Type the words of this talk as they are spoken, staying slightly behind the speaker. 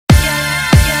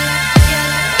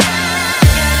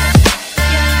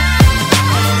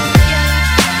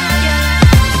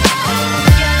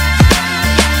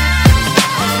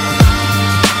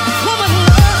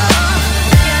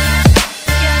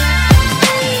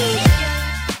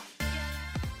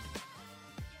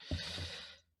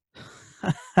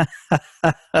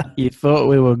You thought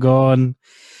we were gone,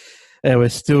 and we're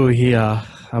still here.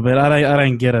 I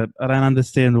don't get it. I don't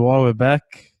understand why we're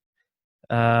back.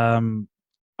 Um,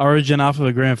 Origin after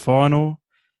the grand final.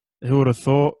 Who would have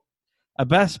thought?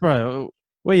 Abbas, bro,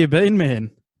 where you been,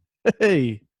 man?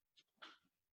 Hey.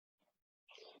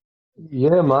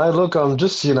 Yeah, mate. Look, I'm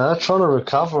just, trying to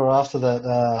recover after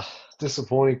that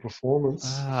disappointing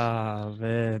performance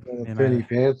Man, by the Penny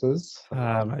Panthers.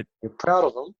 mate. We're proud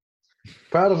of them.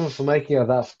 Proud of them for making it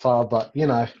that far, but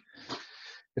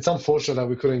it's unfortunate that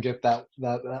we couldn't get that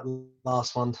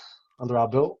last one under our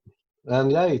belt.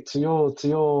 And yeah, to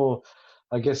your,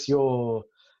 I guess your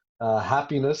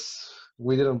happiness,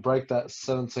 we didn't break that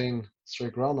 17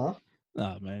 streak runner.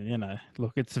 Oh man,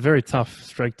 look, it's a very tough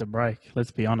streak to break.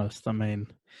 Let's be honest. I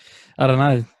don't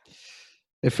know.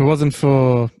 If it wasn't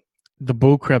for the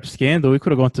bullcrap scandal, we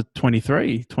could have gone to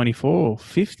 23, 24,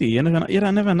 50. You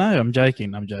never know. I'm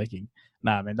joking. I'm joking.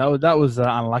 Nah, man, that was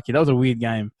unlucky. That was a weird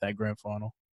game, that grand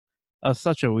final. That was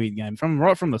such a weird game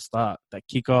right from the start. That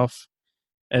kickoff,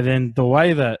 and then the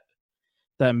way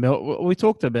we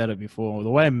talked about it before. The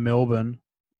way Melbourne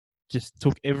just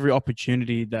took every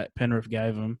opportunity that Penrith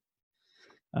gave them.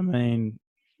 I mean,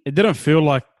 it didn't feel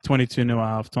like 22 nil at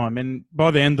half time. And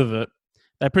by the end of it,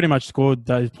 they pretty much scored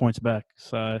those points back.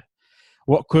 So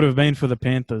what could have been for the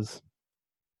Panthers?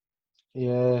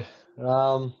 Yeah.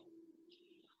 I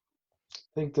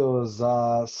think there was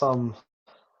some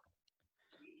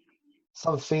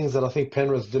things that I think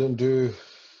Penrith didn't do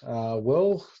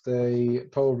well. They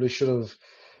probably should have.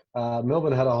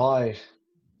 Melbourne had a high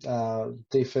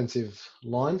defensive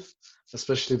line,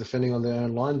 especially defending on their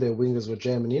own line. Their wingers were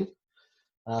jamming in.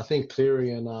 I think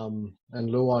Cleary and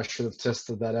Luai should have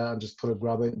tested that out and just put a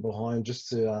grub in behind just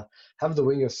to have the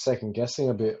wingers second guessing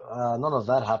a bit. None of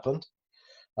that happened.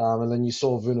 And then you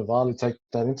saw Vunivalu take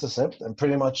that intercept, and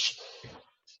pretty much,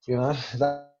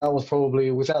 that was probably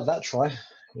without that try,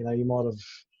 you might have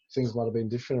things might have been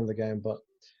different in the game. But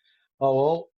oh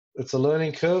well, it's a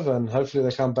learning curve, and hopefully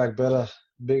they come back better,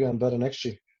 bigger and better next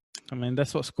year. I mean,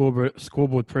 that's what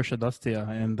scoreboard pressure does to you.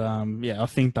 And yeah, I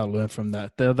think they'll learn from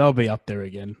that. They'll be up there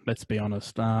again. Let's be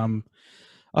honest. I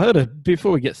heard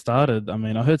before we get started. I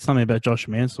mean, I heard something about Josh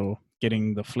Mansell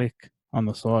getting the flick on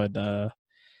the side.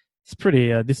 It's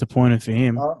pretty disappointing for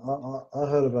him. I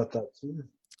heard about that too.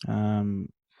 Um,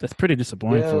 that's pretty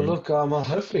disappointing Yeah, for him. look,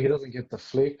 hopefully he doesn't get the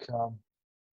flick.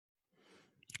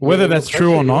 Whether Yeah, that's look,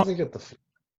 true or hopefully he not, doesn't get the flick.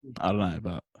 I don't know,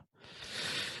 but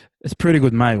it's pretty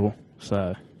good mail.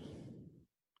 So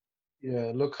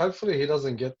Yeah, look, hopefully he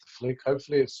doesn't get the flick.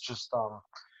 Hopefully it's just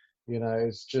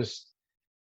it's just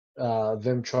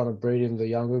them trying to breed in the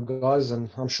younger guys,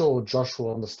 and I'm sure Josh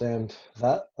will understand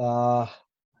that.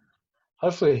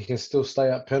 Hopefully he can still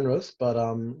stay at Penrith, but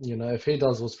if he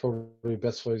does what's probably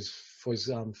best for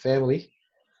his family,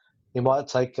 he might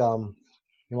take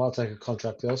a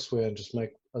contract elsewhere and just make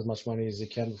as much money as he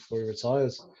can before he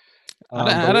retires. I don't.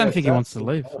 I But yeah, don't think if he wants that's to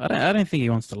the leave. I don't think he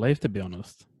wants to leave. To be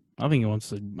honest, I think he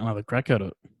wants another crack at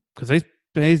it because no,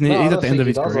 I he's at don't the end think of he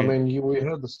his does. I career. mean, we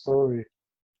heard the story.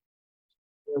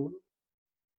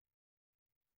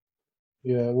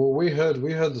 Yeah, well, we heard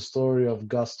the story of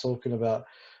Gus talking about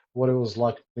what it was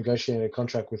like negotiating a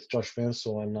contract with Josh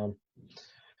Mansell, and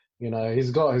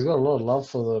he's got a lot of love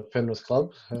for the Penrith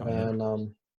club, Oh yeah.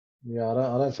 and yeah, I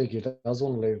don't think he does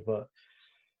want to leave, but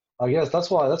I guess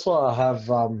that's why I have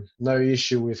no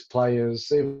issue with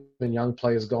players, even young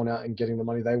players, going out and getting the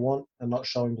money they want and not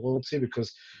showing loyalty,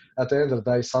 because at the end of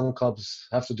the day, some clubs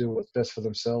have to do what's best for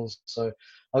themselves. So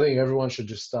I think everyone should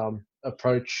just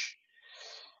approach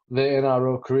their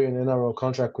NRL career and NRL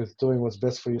contract with doing what's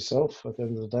best for yourself at the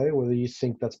end of the day. Whether you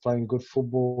think that's playing good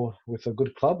football with a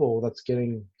good club or that's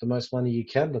getting the most money you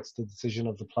can, that's the decision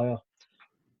of the player.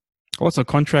 What's a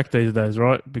contract these days,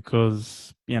 right?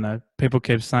 Because people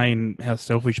keep saying how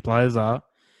selfish players are.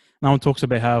 No one talks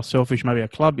about how selfish maybe a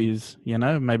club is.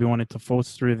 Maybe wanting to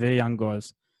force through their young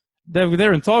guys.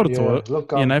 They're entitled to Yeah, it.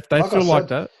 look, If they like I feel like said,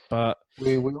 that. But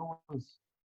we always.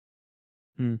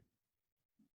 hmm,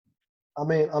 I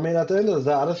mean, at the end of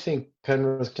the day, I don't think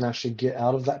Penrith can actually get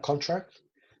out of that contract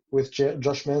with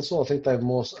Josh Mansell. I think they've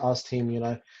more asked him,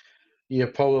 you're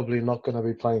probably not going to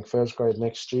be playing first grade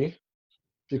next year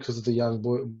because of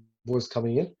the boys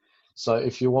coming in. So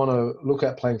if you want to look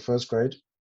at playing first grade,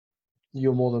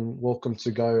 you're more than welcome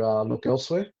to go look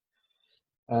elsewhere.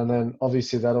 And then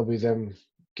obviously that'll be them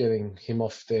getting him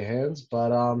off their hands.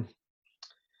 But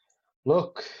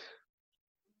look,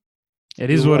 it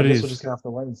is what I it guess we're is. just gonna have to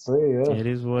wait and see. Yeah. It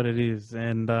is what it is.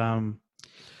 And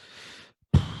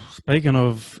speaking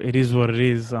of, it is what it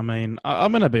is. I mean,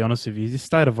 I'm going to be honest with you. This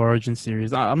State of Origin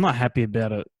series, I'm not happy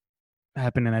about it.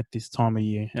 happening at this time of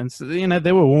year. And so,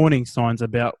 there were warning signs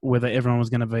about whether everyone was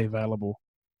going to be available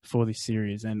for this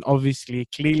series. And obviously,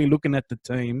 clearly looking at the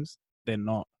teams, they're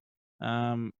not.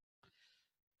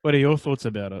 What are your thoughts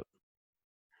about it?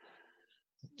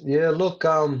 Yeah, look,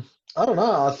 I don't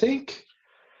know. I think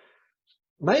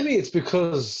maybe it's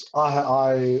because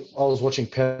I was watching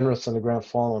Penrith in the grand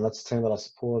final, and that's the team that I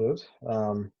supported.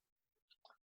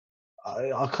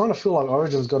 I kind of feel like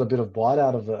Origin's got a bit of bite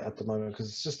out of it at the moment because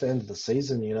it's just the end of the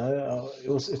season.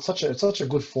 It's such a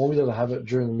good formula to have it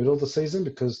during the middle of the season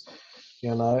because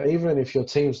even if your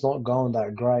team's not going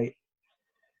that great,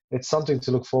 it's something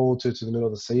to look forward to the middle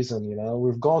of the season.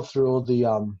 We've gone through all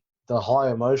the high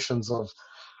emotions of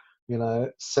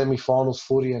semi-finals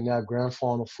footy and now grand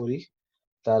final footy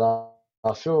that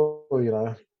I feel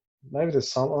maybe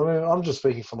there's some. I mean, I'm just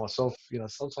speaking for myself.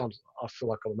 Sometimes I feel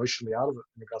like I'm emotionally out of it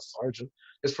in regards to Origin.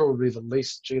 It's probably the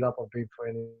least G'd up I've been for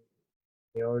any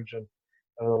Origin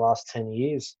over the last 10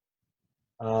 years.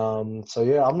 So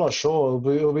yeah, I'm not sure.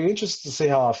 It'll be interesting to see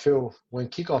how I feel when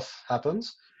kickoff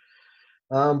happens.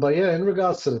 But yeah, in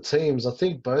regards to the teams, I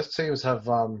think both teams have.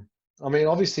 I mean,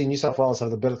 obviously New South Wales have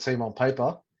the better team on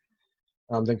paper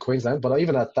than Queensland, but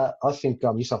even at that, I think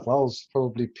New South Wales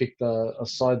probably picked a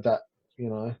side that you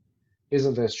know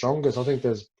isn't their strongest. I think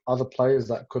there's other players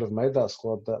that could have made that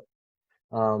squad that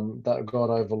got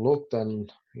overlooked,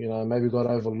 and maybe got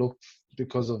overlooked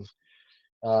because of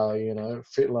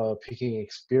Fittler picking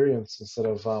experience instead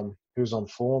of who's on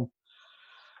form.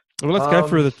 Well, Um,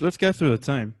 let's go through the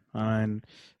team. I mean,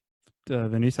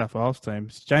 the New South Wales team.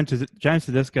 James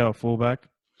Tedesco at fullback.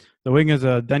 The wingers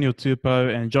are Daniel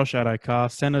Tupou and Josh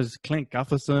Adokar. Centers Clint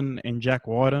Gutherson and Jack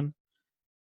Wyden.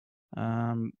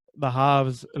 The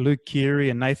halves Luke Keary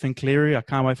and Nathan Cleary. I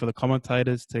can't wait for the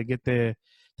commentators to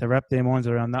wrap their minds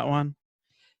around that one.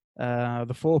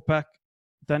 The four pack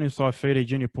Daniel Saifidi,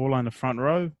 Junior Paulo in the front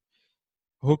row.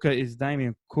 Hooker is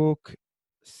Damien Cook.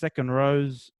 Second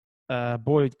rows,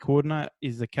 Boyd Cordner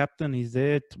is the captain. He's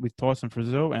there with Tyson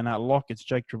Frizzell. And at lock, it's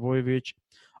Jake Trbojevic.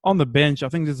 On the bench, I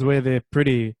think this is where they've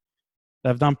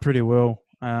done pretty well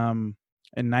in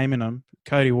naming them.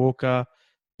 Cody Walker,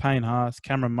 Payne Haas,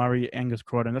 Cameron Murray, Angus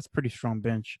Crichton. That's a pretty strong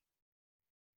bench.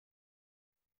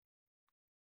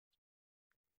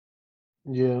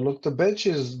 yeah, look, the bench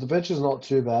is not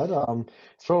too bad.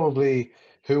 It's probably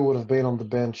who would have been on the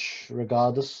bench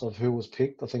regardless of who was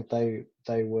picked. I think they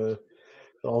were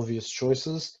the obvious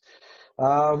choices.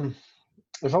 Um,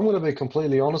 if I'm going to be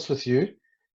completely honest with you,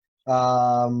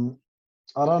 um,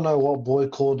 I don't know what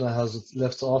Boyd Cordner has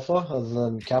left to offer other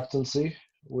than captaincy,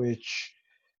 which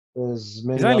there's He's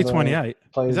many only other 28. He's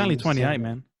players in only this 28, team.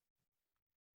 man.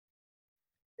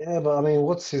 Yeah, but I mean,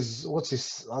 what's his?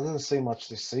 I didn't see much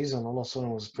this season. All I saw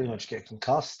was pretty Yeah, much get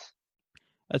concussed.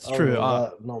 that's Other true. than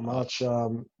that, not much.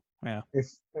 Yeah.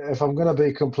 If I'm going to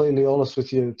be completely honest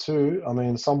with you too, I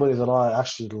mean, somebody that I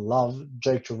actually love,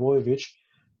 Jake Trbojevic,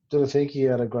 didn't think he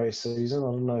had a great season.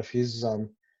 I don't know if his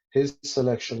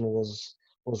selection was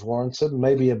warranted.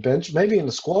 Maybe a bench, maybe in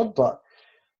the squad, but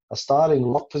a starting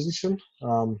lock position.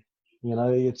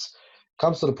 It's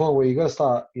comes to the point where you got to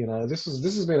start. This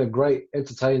has been a great,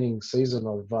 entertaining season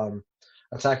of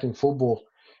attacking football,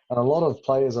 and a lot of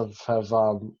players have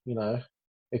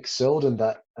excelled in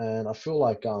that. And I feel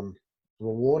like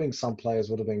rewarding some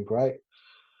players would have been great.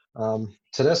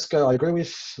 Tedesco, I agree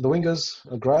with. The wingers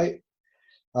are great.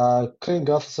 Clint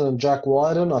Gutherson and Jack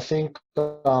Wyden, I think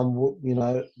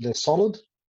they're solid.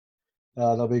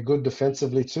 They'll be good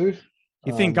defensively too.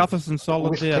 You think Um, Gutherson's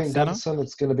solid with there at Clint centre? Gutherson,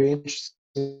 it's going to be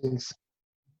interesting.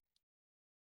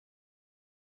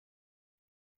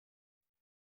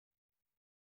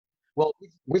 Well,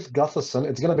 with Gutherson,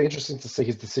 it's going to be interesting to see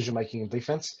his decision making in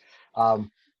defense.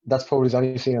 Um, that's probably the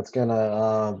only thing that's going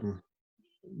to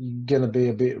be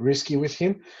a bit risky with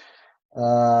him.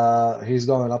 He's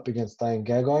going up against Dane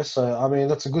Gagai, so I mean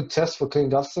that's a good test for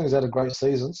Clint Gutherson. He's had a great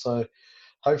season, so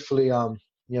hopefully,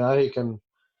 he can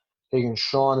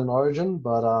shine in Origin.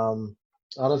 But I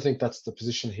don't think that's the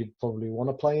position he'd probably want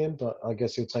to play in. But I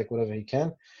guess he'll take whatever he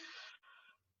can.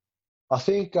 I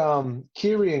think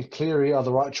Kiri and Cleary are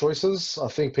the right choices. I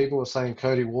think people were saying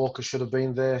Cody Walker should have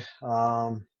been there.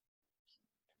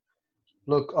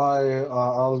 Look,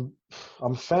 I'm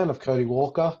a fan of Cody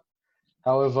Walker.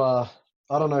 However,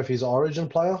 I don't know if he's an Origin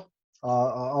player.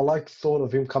 I like the thought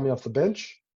of him coming off the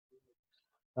bench.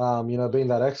 Being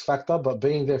that X factor, but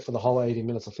being there for the whole 80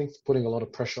 minutes, I think it's putting a lot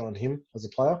of pressure on him as a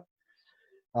player.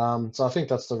 So I think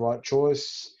that's the right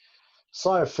choice.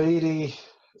 Saifidi,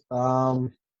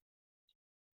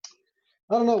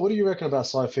 I don't know. What do you reckon about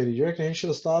Saifidi? Do you reckon he should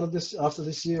have started this after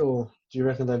this year, or do you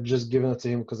reckon they've just given it to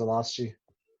him because of last year?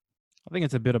 I think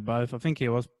it's a bit of both. I think he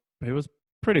was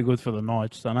pretty good for the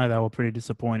Knights. I know they were pretty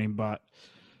disappointing, but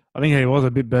I think he was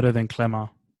a bit better than Clemmer.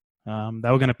 They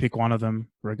were going to pick one of them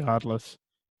regardless.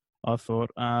 I thought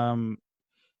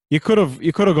you could have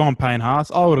gone Payne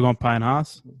Haas. I would have gone Payne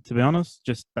Haas, to be honest.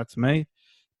 Just that's me.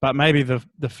 But maybe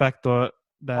the fact I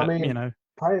that mean,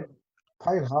 Payne,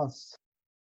 Payne Haas.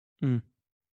 mm,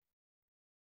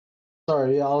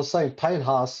 Sorry, yeah, I was saying Payne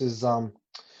Haas is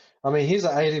I mean, he's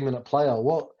an 80-minute player.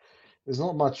 What? There's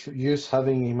not much use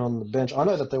having him on the bench. I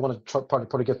know that they want to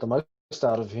probably get the most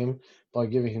out of him by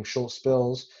giving him short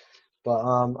spells, but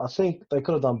I think they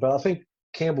could have done better. I think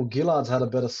Campbell Gillard's had a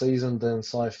better season than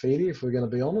Saifidi, if we're going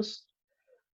to be honest.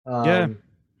 yeah, Um,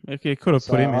 you could have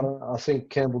so put him I in. don't. I think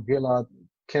Campbell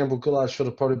Gillard should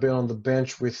have probably been on the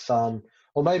bench with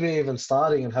or maybe even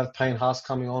starting and have Payne Haas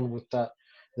coming on with that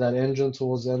engine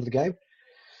towards the end of the game.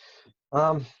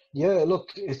 Yeah,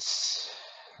 look,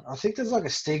 I think there's like a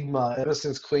stigma ever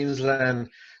since Queensland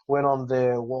went on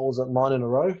their, what was it, 9 in a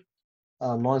row,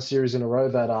 9 series in a row,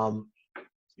 that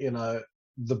you know,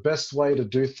 the best way to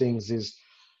do things is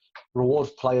reward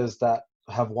players that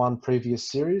have won previous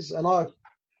series, and I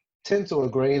tend to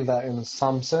agree in that in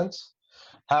some sense.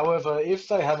 However, if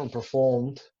they haven't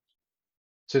performed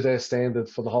to their standard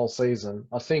for the whole season,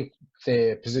 I think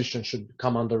their position should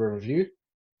come under a review.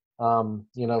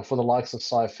 For the likes of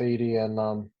Saifidi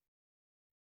and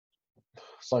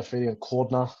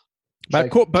Cordner. But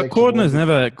Jake Trebojevic.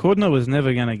 Cordner was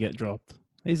never going to get dropped.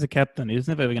 He's the captain. He's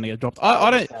never ever going to get dropped. I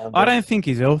I don't understand, I but don't think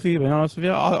he's healthy. To be honest with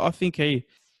you, I think he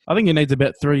needs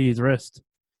about 3 years rest.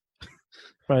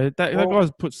 But that well,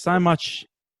 guy's put so much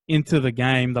into the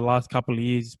game the last couple of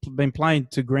years. He's been playing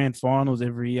to grand finals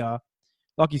every year.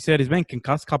 Like you said, he's been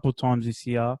concussed a couple of times this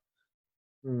year.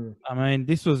 mm, I mean,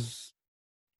 this was.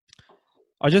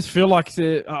 I just feel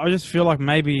like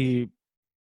maybe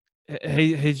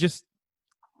he's just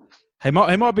he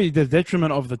might be the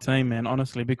detriment of the team, man.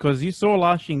 Honestly, because you saw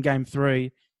last year in Game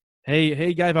 3,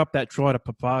 he gave up that try to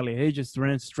Papali. He just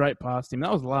ran straight past him.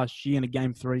 That was last year in a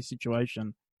Game 3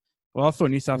 situation. Well, I thought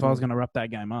New South Wales was mm, going to wrap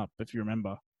that game up, if you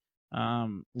remember.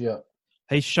 Um, yeah.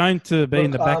 he's shown to be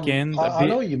in Look, the back end a I know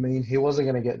bit. what you mean. He wasn't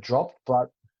going to get dropped, but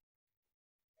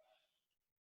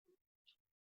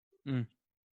Mm.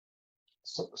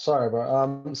 sorry,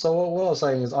 bro. So what I was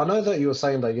saying is, I know that you were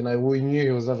saying that we knew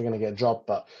he was never going to get dropped,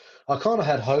 but I kind of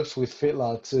had hopes with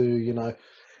Fitler to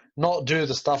not do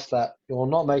the stuff that, or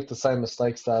not make the same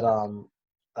mistakes that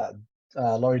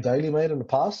Laurie Daly made in the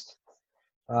past.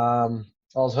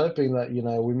 I was hoping that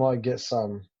we might get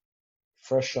some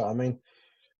fresher. I mean,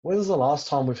 when's the last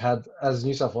time we've had, as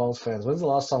New South Wales fans, when's the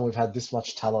last time we've had this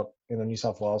much talent in a New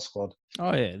South Wales squad?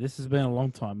 Oh yeah, this has been a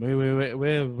long time. We're like,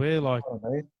 You know what I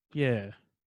mean? yeah,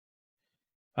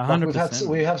 Like 100%,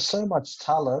 we man. have so much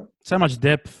talent. So much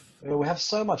depth. We have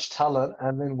so much talent,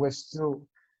 and then we're still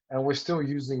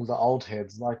using the old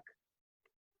heads. Like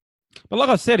But like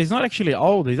I said, he's not actually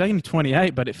old. He's only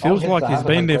 28, but it old feels heads like that he's haven't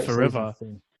been had there great forever.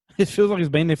 seasons. Too. It feels like he's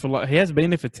been there for he has been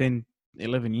there for 10,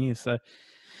 11 years. So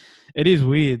it is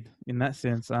weird in that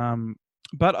sense.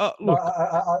 But No, look,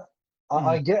 mm,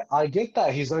 I get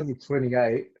that he's only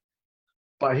 28,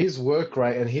 but his work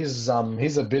rate and his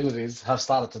abilities have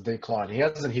started to decline. He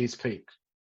hasn't hit his peak.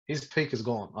 His peak is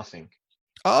gone, I think.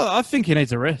 I think he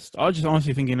needs a rest. I just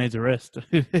honestly think he needs a rest.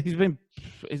 he's been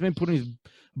he's been putting his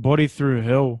body through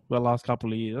hell the last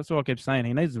couple of years. That's what I kept saying.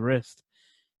 He needs a rest.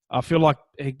 I feel like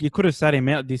you could have sat him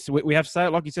out this. We have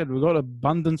like you said, we've got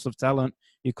abundance of talent.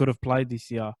 He could have played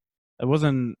this year. It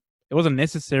wasn't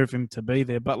necessary for him to be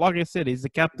there. But like I said, he's the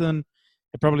captain.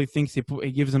 He probably thinks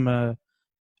he gives him a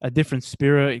different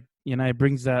spirit. He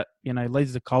brings that.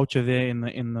 Leads the culture there in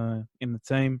the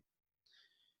team.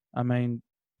 I mean,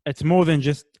 it's more than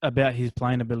just about his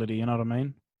playing ability. You know what I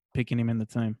mean? Picking him in the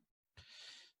team.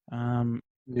 Um,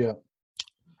 Yeah.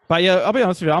 but yeah, I'll be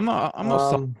honest with you. Um. I'm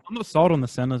not sold on the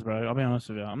centers, bro. I'll be honest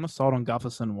with you. I'm not sold on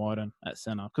Gutherson and Wyden at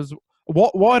center because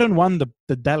Wyden won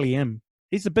the Dally M.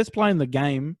 He's the best player in the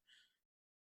game.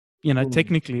 mm,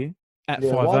 Technically at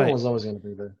yeah. 5'8". Wyden was always going to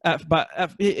be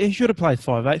there. He should have played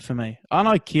 5'8" for me. I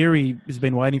know Kiri has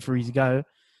been waiting for his go,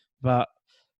 but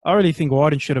I really think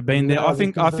Wyden should have been there. Yeah, I because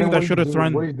think then they what do you should have do?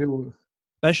 What thrown. do you do?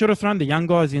 They should have thrown the young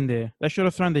guys in there. They should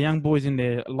have thrown the young boys in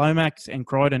there, Lomax and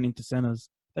Crichton into centers.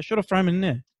 They should have thrown them in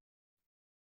there.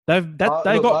 They Look, got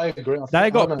I agree. they I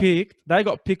got know. picked. They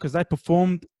got picked because they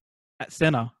performed at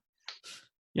center.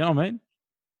 You know what I mean?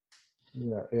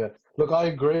 Yeah, yeah. Look, I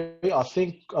agree. I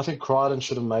think Crichton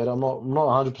should have made it. I'm not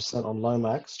 100% on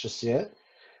Lomax just yet.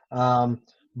 Um,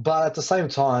 but at the same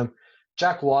time,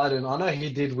 Jack Wyden, I know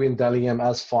he did win Dally M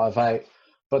as 5'8",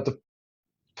 but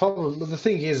Probably the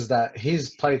thing is that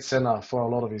he's played center for a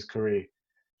lot of his career,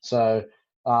 so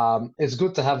it's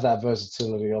good to have that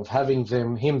versatility of having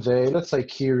him there. Let's say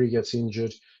Kiri gets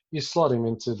injured, you slot him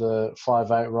into the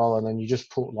 5'8" role, and then you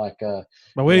just put like a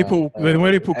But you know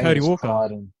where do you put Cody Angus Walker?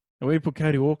 Crichton. Where do you put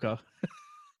Cody Walker?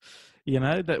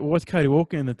 What's Cody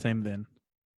Walker in the team then?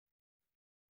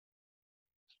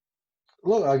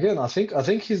 Look, again, I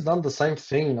think he's done the same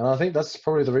thing, and I think that's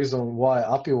probably the reason why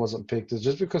Appy wasn't picked is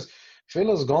just because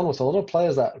Fila's gone with a lot of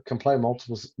players that can play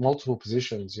multiple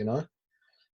positions,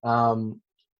 um,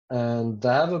 and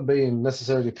they haven't been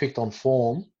necessarily picked on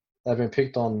form; they've been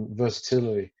picked on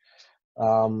versatility.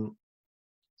 Um,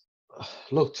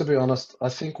 Look, to be honest, I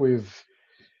think we've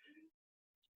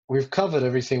covered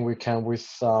everything we can with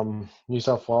New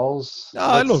South Wales.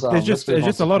 Oh, look, Let's there's move on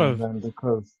just a to lot of Queensland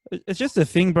because it's just a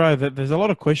thing, bro. That there's a lot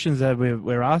of questions that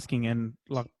we're asking, and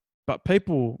like, but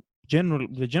the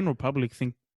general public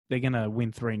think they're gonna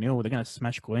win 3-0. They're gonna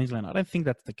smash Queensland. I don't think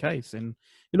that's the case. And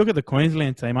you look at the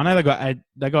Queensland team. I know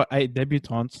they got eight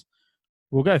debutants.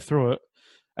 We'll go through it.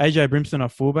 AJ Brimson, our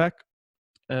fullback.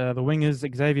 The wingers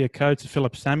Xavier Coates,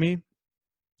 Philip Sammy.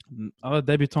 Other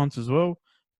debutants as well.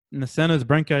 In the centers,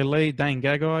 Brenko Lee, Dane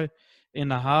Gagai. In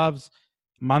the halves,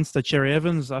 Munster, Cherry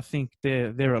Evans. I think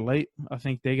they're elite. I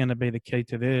think they're going to be the key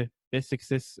to their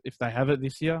success if they have it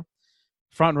this year.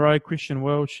 Front row, Christian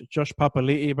Welch, Josh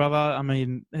Papali'i, brother. I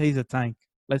mean, he's a tank.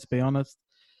 Let's be honest.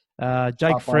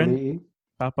 Jake Friend, Papali'i.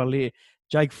 Papali'i.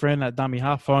 Jake Friend at dummy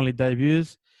half finally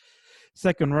debuts.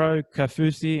 Second row,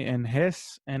 Kafusi and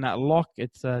Hess. And at lock,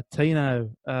 it's Tino.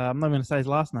 I'm not going to say his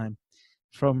last name.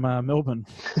 From Melbourne.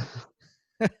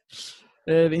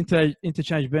 The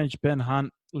interchange bench, Ben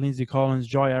Hunt, Lindsay Collins,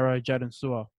 Joy Arrow, Jaden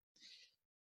Sewer.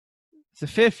 It's a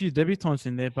fair few debutants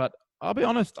in there, but I'll be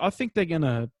honest, I think they're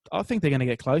gonna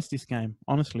get close this game,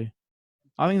 honestly.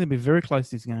 I think they'll be very close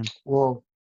this game. Well,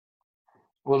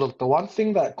 look, the one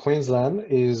thing that Queensland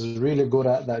is really good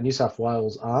at that New South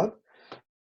Wales aren't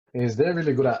is they're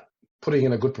really good at putting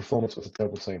in a good performance with a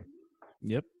terrible team.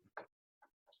 Yep.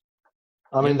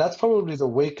 I mean, that's probably the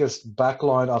weakest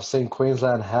backline I've seen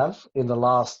Queensland have in the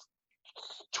last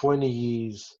 20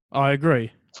 years. I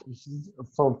agree.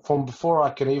 From before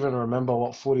I can even remember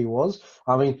what footy was.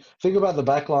 I mean, think about the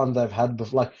backline they've had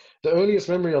before. Like, the earliest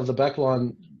memory of the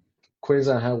backline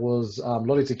Queensland had was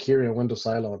Lottie Takiri and Wendell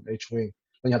Sailor on each wing.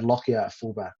 When you had Lockie out at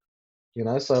fullback,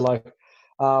 So like,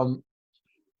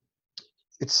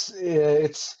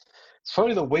 it's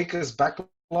probably the weakest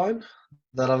backline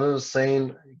that I've ever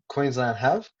seen Queensland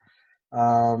have.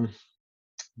 I'm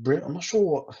not sure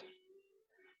what.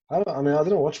 I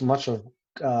didn't watch much of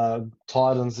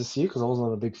Titans this year because I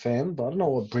wasn't a big fan, but I don't know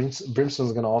what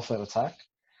Brimson's going to offer at attack.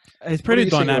 He's pretty What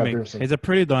do you think about dynamic. Brimson? He's a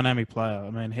pretty dynamic player. I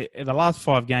mean, in the last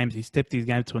 5 games, he stepped his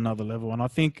game to another level. And I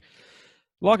think,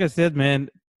 like I said, man,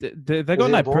 they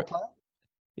got no ball player?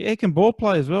 Yeah, he can ball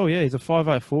play as well. Yeah, he's a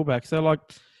 5'8" fullback. So, like,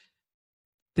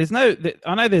 I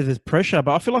know there's this pressure,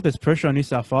 but I feel like there's pressure on New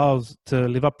South Wales to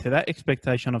live up to that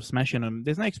expectation of smashing them.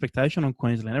 There's no expectation on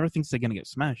Queensland. Everyone thinks they're going to get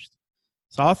smashed.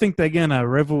 So I think they're going to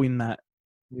revel in that,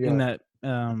 when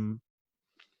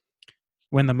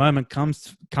the moment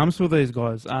comes for these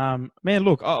guys. Man,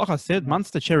 look, like I said,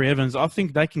 Munster, Cherry Evans, I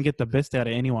think they can get the best out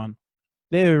of anyone.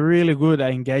 They're really good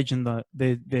at engaging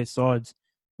their sides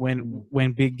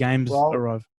when big games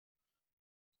arrive.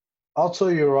 I'll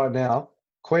tell you right now,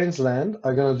 Queensland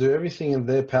are going to do everything in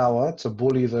their power to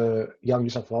bully the young New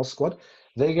South Wales squad.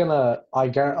 They're going to,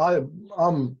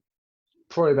 I'm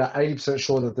probably about 80%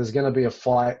 sure that there's going to be a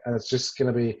fight, and it's just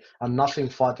going to be a nothing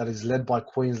fight that is led by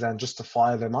Queensland just to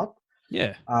fire them up.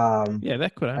 Yeah.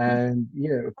 That could And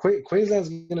happen. Queensland's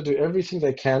going to do everything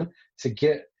they can to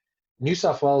get New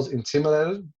South Wales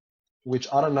intimidated, which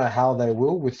I don't know how they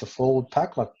will with the forward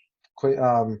pack. Like,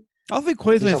 I think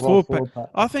Queensland's forward pack.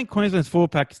 I think Queensland's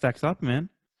forward pack stacks up, man.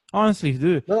 I honestly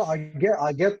do. No, I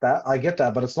get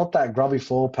that, but it's not that grubby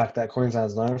forward pack that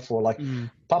Queensland's known for. Like,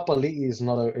 Papali'i is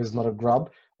not a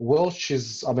grub. Welch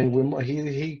is, I mean,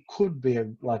 he could be a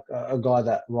guy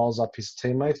that rolls up his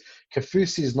teammates.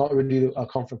 Kafusi is not really a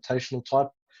confrontational type.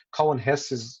 Cohen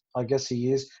Hess is, I guess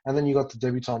he is. And then you got the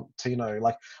debutant Tino.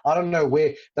 Like, I don't know where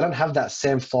they don't have that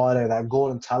Sam Friday, that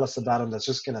Gordon Tallis about him that's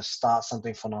just going to start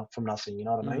something from nothing. You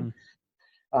know what I mean?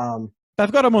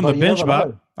 They've got him on the bench,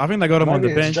 but I think they got him on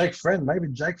the bench. Jake Friend. Maybe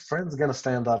Jake Friend's going to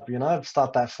stand up,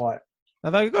 start that fight. Now,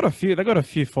 they got a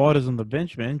few fighters on the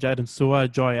bench, man. Jaden Sewer,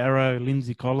 Joy Arrow,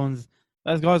 Lindsay Collins.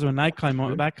 Those guys, when they come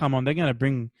on, they're going to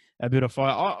bring a bit of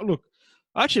fire. Look,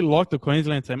 I actually like the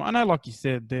Queensland team. I know, like you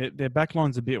said, their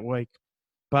backline's a bit weak,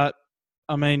 but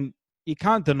I mean, you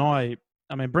can't deny.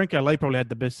 I mean, Brenko Lee probably had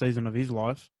the best season of his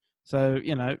life. So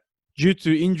due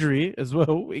to injury as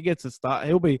well, he gets a start.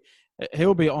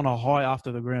 He'll be on a high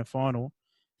after the grand final.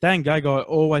 Dan Gagai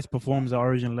always performs at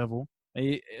Origin level.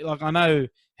 Like, I know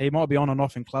he might be on and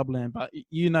off in clubland, but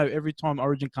every time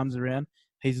Origin comes around,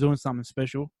 he's doing something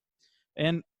special.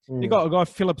 And you got a guy,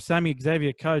 Philip Sammy,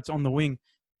 Xavier Coates on the wing,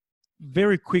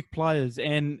 very quick players,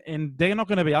 and they're not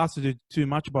going to be asked to do too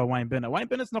much by Wayne Bennett. Wayne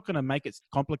Bennett's not going to make it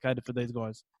complicated for these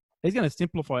guys. He's going to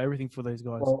simplify everything for these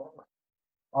guys. Well,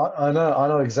 I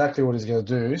know exactly what he's going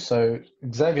to do. So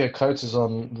Xavier Coates is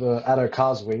on the Addo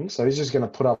Carr's wing, so he's just going to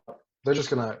put up. They're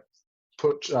just going to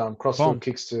put crossfield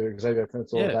kicks to Xavier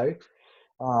Coates all day.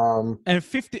 And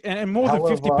 50 and more than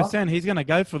 50%, he's going to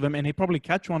go for them, and he probably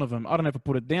catch one of them. I don't know if I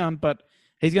put it down, but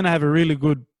he's going to have a really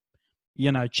good,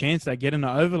 chance at getting an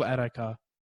oval at Addo Carr.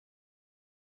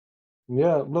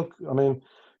 Yeah, look, I mean,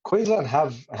 Queensland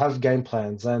have game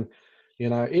plans, and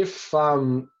if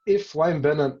Wayne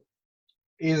Bennett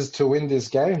is to win this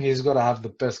game, he's got to have the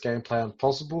best game plan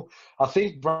possible. I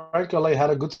think Branko Lee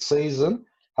had a good season.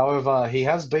 However, he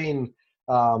has been,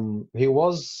 he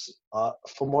was,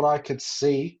 from what I could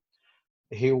see,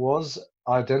 he was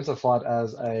identified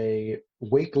as a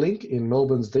weak link in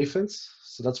Melbourne's defense.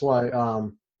 So that's why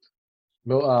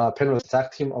Penrith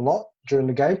attacked him a lot during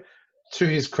the game. To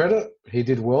his credit, he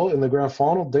did well in the grand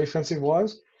final,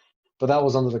 defensive-wise, but that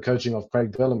was under the coaching of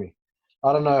Craig Bellamy.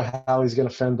 I don't know how he's going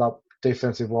to fend up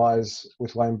defensive-wise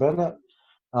with Wayne Bennett.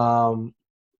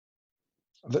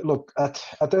 Look, at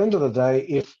the end of the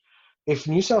day, if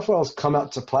New South Wales come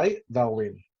out to play, they'll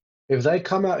win. If they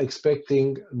come out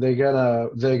expecting they're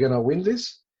gonna win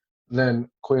this,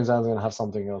 then Queensland's gonna have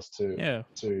something else to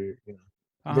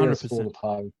 100%. fall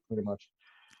apart pretty much.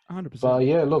 100%. But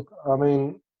yeah, look, I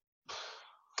mean,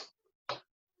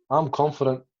 I'm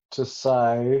confident to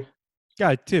say.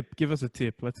 Go tip. Give us a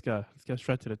tip. Let's go. Let's go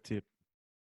straight to the tip.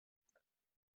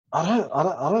 I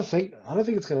don't think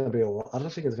it's gonna be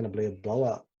a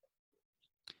blowout.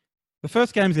 The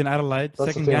first game's in Adelaide. That's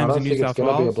second the thing. game's I in don't New think South it's going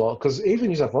to be a Wales. blowout because even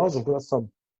New South Wales have got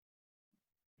some.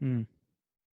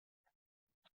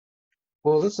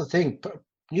 Well, that's the thing.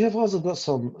 New South Wales have got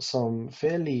some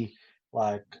fairly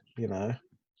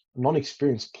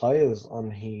non-experienced players on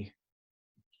here.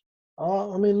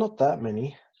 I mean, not that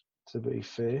many, to be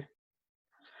fair.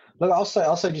 Look, I'll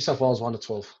say New South Wales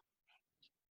 1-12.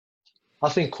 I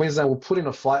think Queensland will put in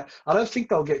a fight. I don't think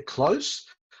they'll get close,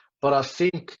 but I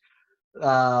think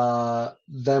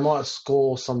they might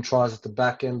score some tries at the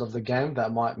back end of the game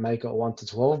that might make it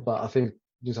 1-12. But I think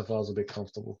New South Wales will be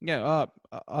comfortable. Yeah,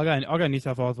 I'll go New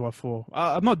South Wales by 4.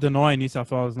 I'm not denying New South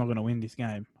Wales is not going to win this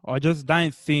game. I just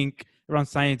don't think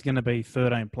everyone's saying it's going to be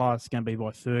 13 plus. It's going to be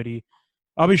by 30.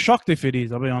 I'll be shocked if it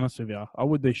is. I'll be honest with you. I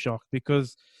would be shocked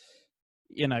because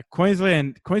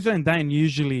Queensland don't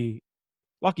usually,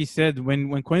 like you said,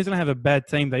 when Queensland have a bad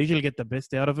team, they usually get the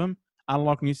best out of them.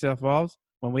 Unlike New South Wales,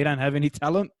 when we don't have any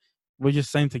talent, we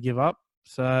just seem to give up.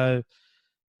 So,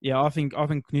 yeah, I think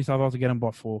New South Wales will get them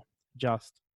by 4.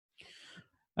 Just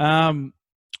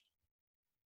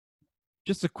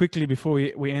to quickly before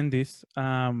we end this,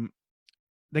 they're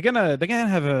gonna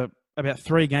have about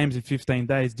 3 games in 15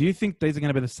 days. Do you think these are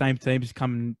going to be the same teams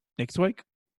coming next week?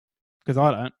 Because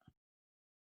I don't.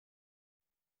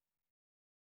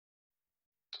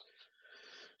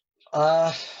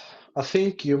 I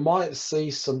think you might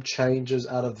see some changes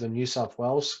out of the New South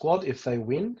Wales squad if they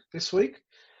win this week.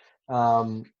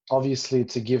 Obviously,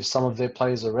 to give some of their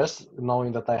players a rest,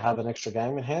 knowing that they have an extra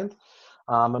game in hand,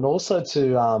 and also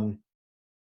to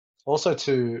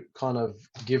kind of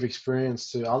give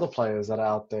experience to other players that are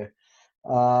out there.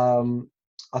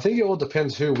 I think it all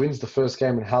depends who wins the first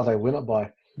game and how they win it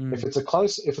by. If it's a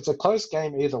close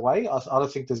game either way, I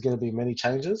don't think there's going to be many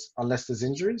changes unless there's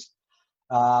injuries.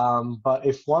 But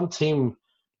if one team,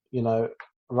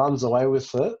 runs away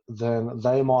with it, then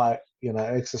they might,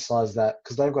 exercise that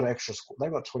because they've got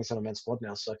they've got 27-man squad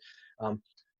now, so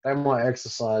they might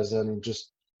exercise and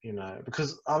just,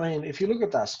 because I mean, if you look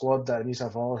at that squad that New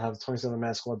South Wales have,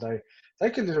 27-man squad, they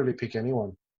could literally pick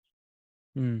anyone.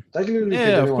 They can literally pick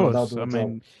anyone. Of course. I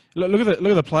mean, look at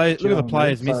the players. Look at the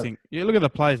players missing. Yeah, look at the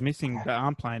players missing that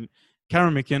aren't playing.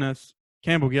 Cameron McInnes,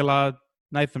 Campbell Gillard,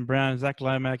 Nathan Brown, Zach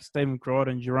Lomax, Stephen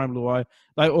Crichton, Jerome Luai.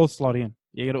 They all slot in.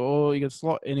 You can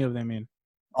slot any of them in.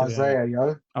 Isaiah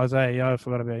Yeo, I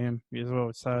forgot about him as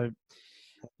well. So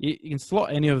you can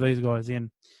slot any of these guys in.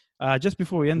 Just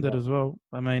before we end it as well,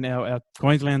 I mean, our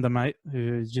Queenslander mate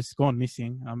who's just gone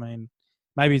missing. I mean,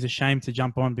 maybe he's ashamed to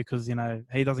jump on because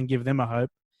he doesn't give them a hope.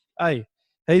 Hey,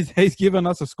 he's given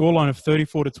us a scoreline of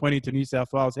 34-20 to New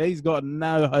South Wales. He's got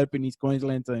no hope in his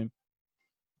Queensland team.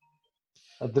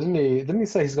 Didn't he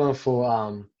say he's going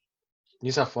for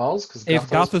New South Wales because If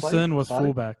Gutherson was starting.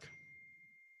 fullback.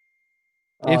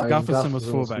 Oh, If if Gutherson was Gutherson was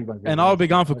fullback. fullback, And I'll be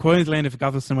going for okay. Queensland if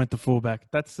Gutherson went to fullback.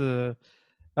 That's no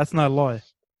lie.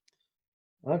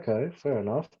 Okay, fair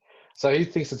enough. So he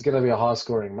thinks it's going to be a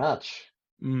high-scoring match.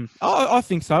 I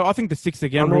think so. I think the six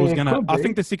again I mean, rule's it gonna. could I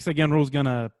think be. the six again rule's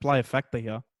gonna play a factor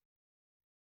here.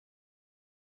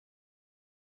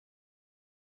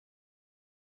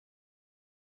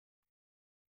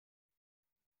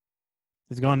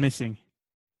 He's gone missing.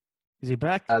 Is he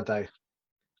back? Bad day.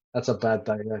 That's a bad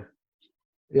day. Yeah.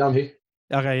 Yeah, I'm here.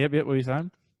 Okay. Yep. What are you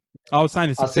saying? I was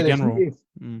saying the I six said again rule.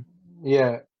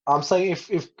 yeah, I'm saying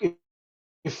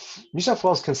if New South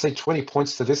Wales can see 20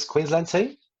 points to this Queensland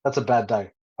team, that's a bad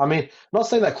day. I mean, not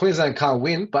saying that Queensland can't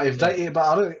win, but but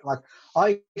I don't like.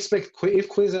 I expect if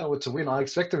Queensland were to win, I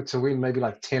expect them to win maybe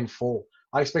like 10-4.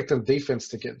 I expect them defense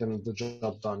to get them the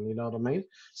job done. You know what I mean?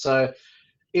 So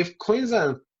if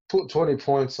Queensland put 20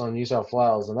 points on New South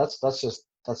Wales, and that's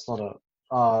not a.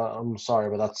 I'm sorry,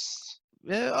 but that's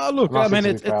Yeah. Oh, look. I nothing mean, to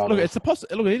be it's proud look. of. It's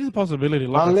look. It is a possibility.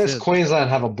 Like I Unless said. Queensland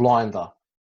have a blinder.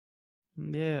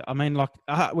 Yeah, I mean, like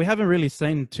we haven't really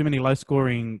seen too many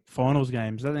low-scoring finals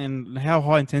games, and how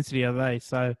high intensity are they?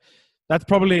 So that's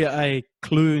probably a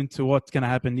clue into what's going to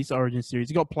happen this Origin series.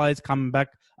 You got players coming back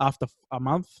after a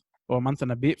month or a month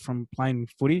and a bit from playing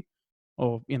footy,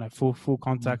 or full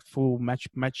contact, full match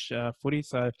footy.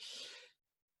 So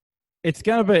it's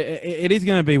going to be it is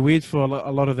going to be weird for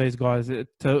a lot of these guys.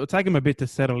 To take them a bit to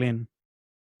settle in.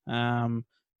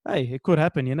 Hey, it could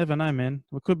happen. You never know, man.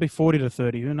 It could be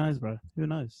 40-30. Who knows, bro? Who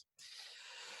knows?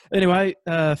 Anyway,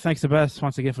 thanks, Sebas,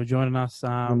 once again for joining us.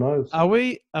 Who knows? Are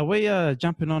we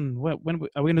jumping on? When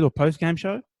are we going to do a post game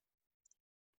show?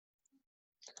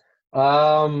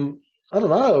 I don't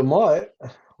know. It might.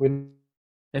 We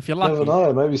If you're never lucky.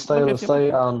 know. Maybe Look, if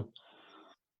you're lucky.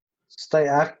 stay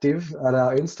active at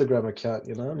our Instagram account.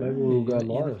 You know, maybe we'll go You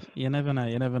live. never know.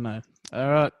 You never know.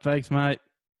 All right, thanks, mate.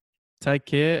 Take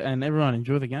care, and everyone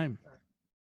enjoy the game.